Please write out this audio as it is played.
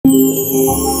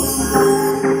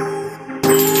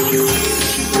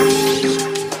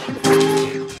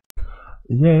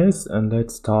anyways, and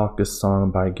let's talk a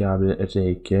song by Gabriel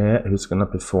Henrique, who's gonna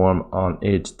perform on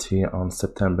HT on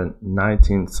September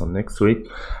 19th, so next week.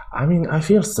 I mean, I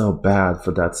feel so bad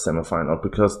for that semifinal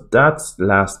because that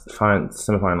last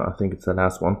semifinal, I think it's the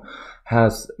last one,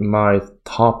 has my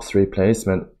top 3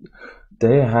 placement.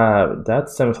 They have that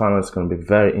semifinal is going to be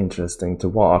very interesting to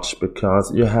watch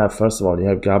because you have, first of all, you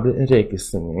have Gabriel Henrique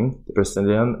singing, the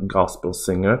Brazilian gospel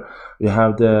singer. You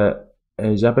have the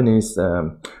Japanese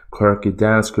quirky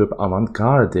dance group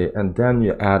Avant-Garde, and then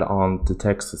you add on the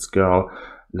Texas girl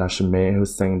La Chimay, who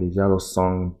sang the Yellow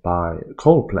Song by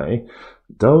Coldplay.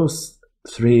 Those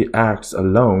 3 acts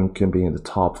alone can be in the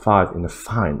top 5 in the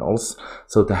finals.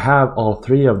 So to have all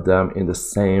 3 of them in the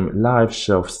same live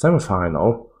show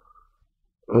semifinal,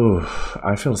 ooh,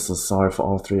 I feel so sorry for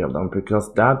all 3 of them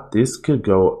because this could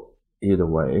go either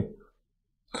way.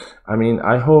 I mean,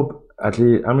 I hope at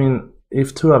least, I mean,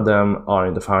 if 2 of them are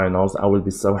in the finals, I will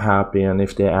be so happy, and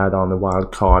if they add on the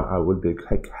wild card, I would be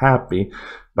like happy.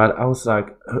 But I was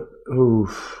like, ooh,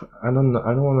 I don't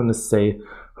want to say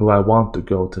who I want to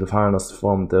go to the finals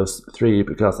from those 3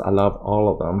 because I love all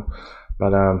of them.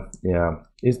 But yeah,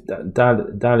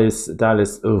 that is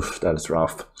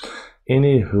rough.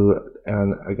 Anywho,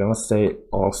 and I'm gonna say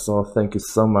also thank you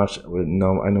so much. I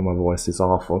know my voice is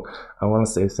awful. I want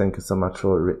to say thank you so much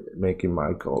for making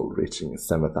my goal reaching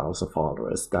 7,000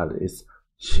 followers. That is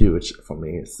huge for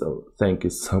me, so thank you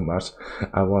so much.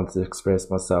 I want to express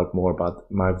myself more, but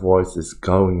my voice is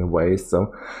going away.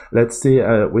 So let's see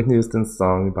a Whitney Houston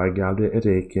song by Gabriel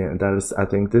Henrique, and that is, I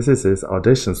think this is his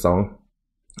audition song.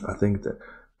 I think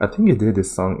he did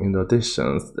this song in the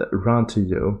auditions, Run to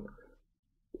You.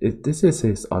 This is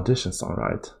his audition song,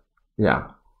 right?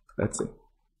 Yeah, let's see.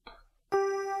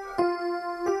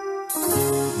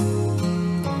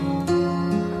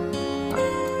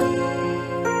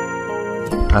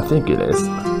 I think it is.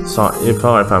 So if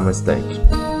I'm mistaken,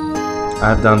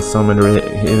 I've done so many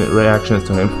reactions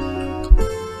to him.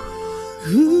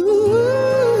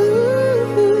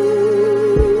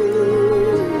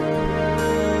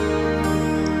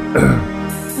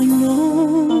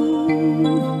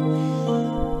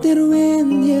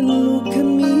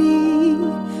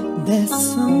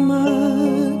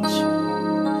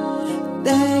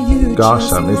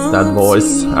 Gosh, I miss that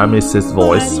voice. I miss his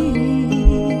voice. You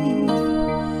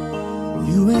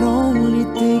would only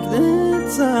take the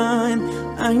time.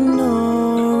 I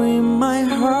know in my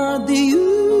heart that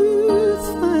you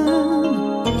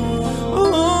found.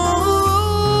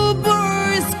 Oh,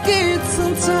 boys scared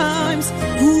sometimes.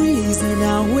 Reason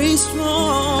always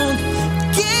strong.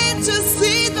 Can't you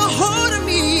see the heart of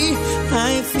me?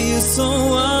 I feel so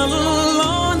all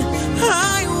alone.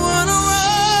 I wanna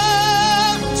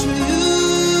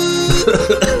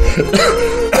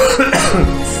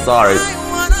Sorry.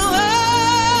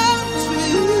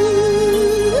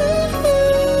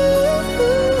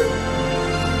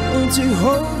 To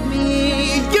hold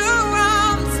me in your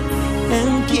arms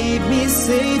and keep me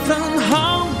safe and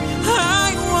home.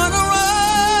 I wanna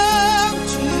run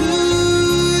to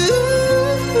you,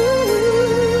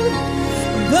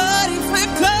 but if I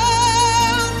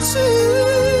come to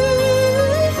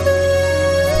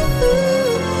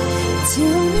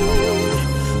tell me,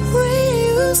 will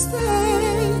you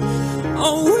stay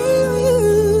or will you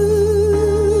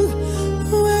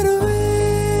run away?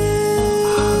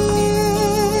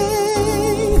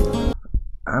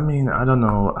 I mean, I don't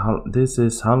know how this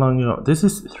is. How long ago? This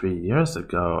is 3 years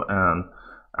ago, and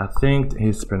I think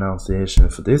his pronunciation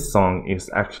for this song is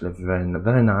actually very,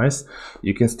 very nice.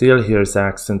 You can still hear his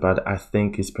accent, but I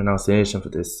think his pronunciation for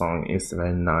this song is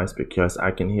very nice because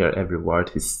I can hear every word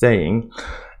he's saying.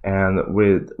 And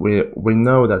we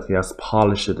know that he has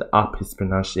polished up his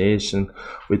pronunciation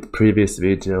with previous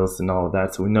videos and all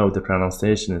that, so we know the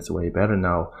pronunciation is way better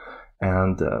now.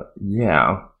 And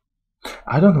yeah,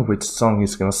 I don't know which song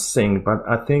he's gonna sing, but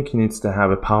I think he needs to have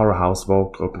a powerhouse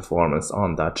vocal performance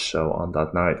on that show, on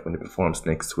that night when he performs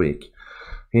next week.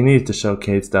 He needs to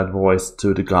showcase that voice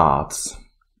to the gods.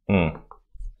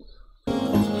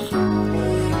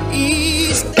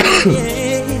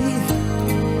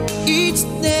 Each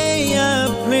day I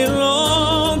play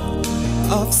along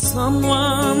of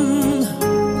someone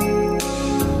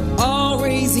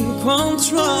always in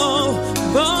control,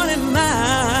 but at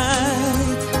night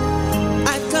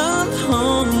I come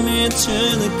home and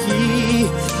turn the key.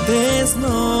 There's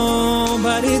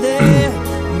nobody there,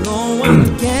 no one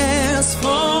cares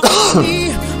for me.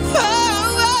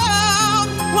 Oh,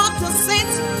 what a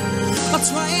sense of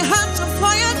trying hard to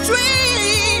fly a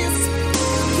dreams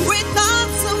without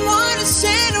someone to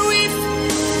share with.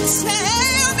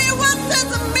 Tell me what does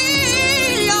it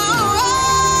mean? Oh,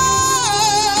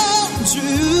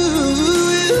 true.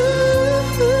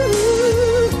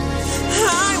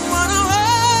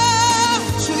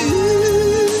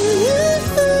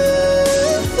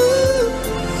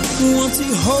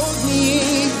 hold me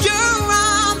in your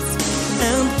arms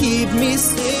and keep me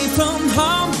safe from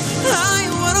harm. I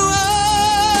wanna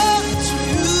want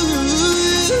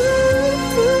you,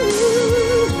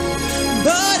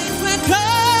 but if I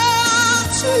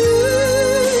can't,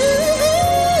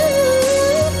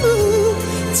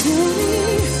 tell me,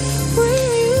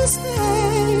 will you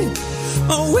stay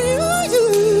or will you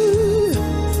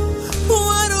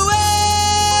run away?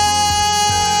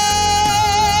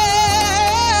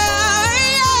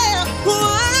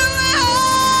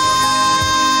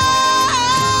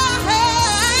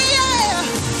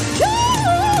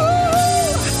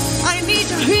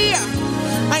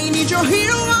 You're here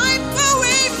to wipe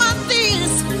away my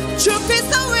tears, to piss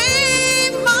away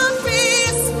my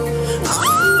fears.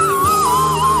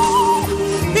 Oh,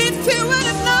 if you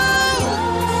wanna know,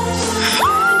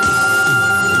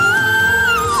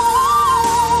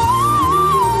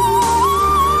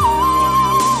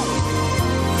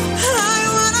 I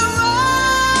wanna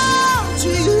want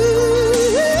you.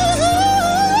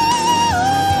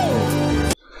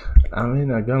 I mean,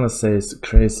 I'm gonna say it's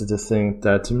crazy to think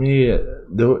that to me,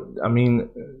 though. I mean,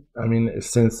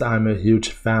 since I'm a huge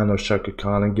fan of Chaka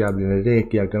Khan and Gabriel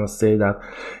Henrique, I'm gonna say that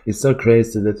it's so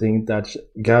crazy to think that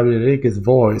Gabriel Henrique's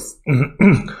voice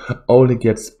only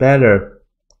gets better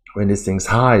when he sings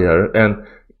higher, and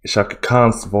Chaka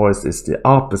Khan's voice is the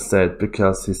opposite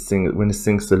because when he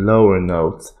sings the lower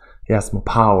notes, he has more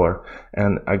power.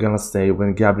 And I'm gonna say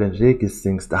when Gabriel Henrique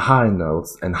sings the high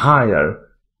notes and higher,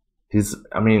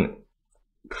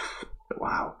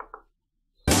 wow.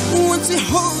 Won't you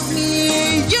hold me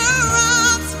in your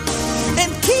arms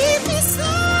and keep me safe?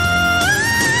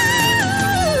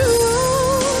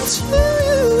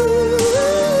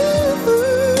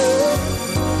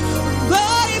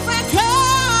 But if I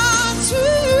can't,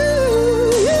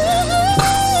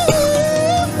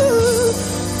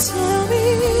 tell me,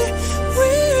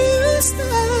 will you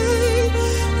stay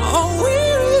or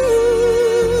will you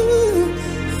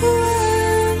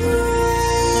run away?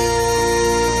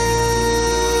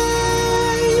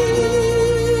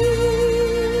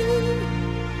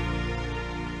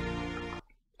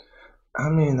 I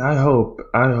mean, I hope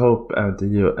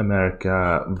the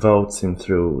America votes him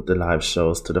through the live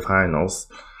shows to the finals,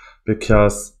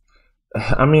 because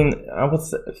I mean, I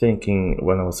was thinking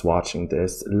when I was watching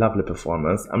this lovely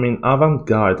performance. I mean,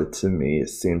 avant-garde to me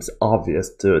seems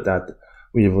obvious too that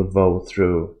we would vote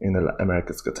through in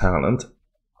America's Got Talent.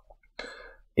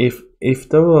 If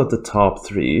there were the top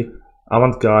three,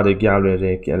 avant-garde, Gabriel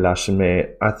Henrique, and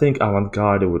Lachime, I think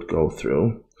avant-garde would go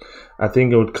through. I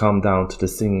think it would come down to the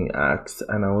singing acts,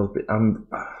 and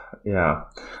yeah.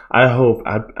 I hope,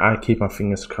 I keep my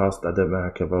fingers crossed that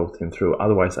America vote him through.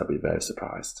 Otherwise, I'd be very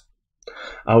surprised.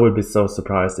 I would be so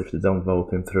surprised if they don't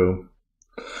vote him through.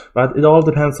 But it all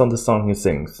depends on the song he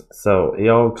sings. So it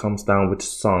all comes down which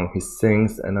song he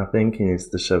sings, and I think he needs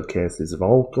to showcase his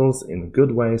vocals in a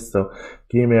good way. So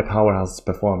give me a powerhouse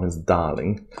performance,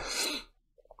 darling.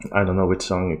 I don't know which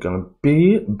song it's gonna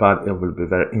be, but it will be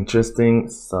very interesting.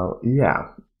 So yeah,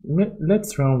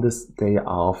 let's round this day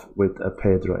off with a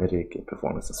Pedro Henrique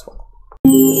performance as well.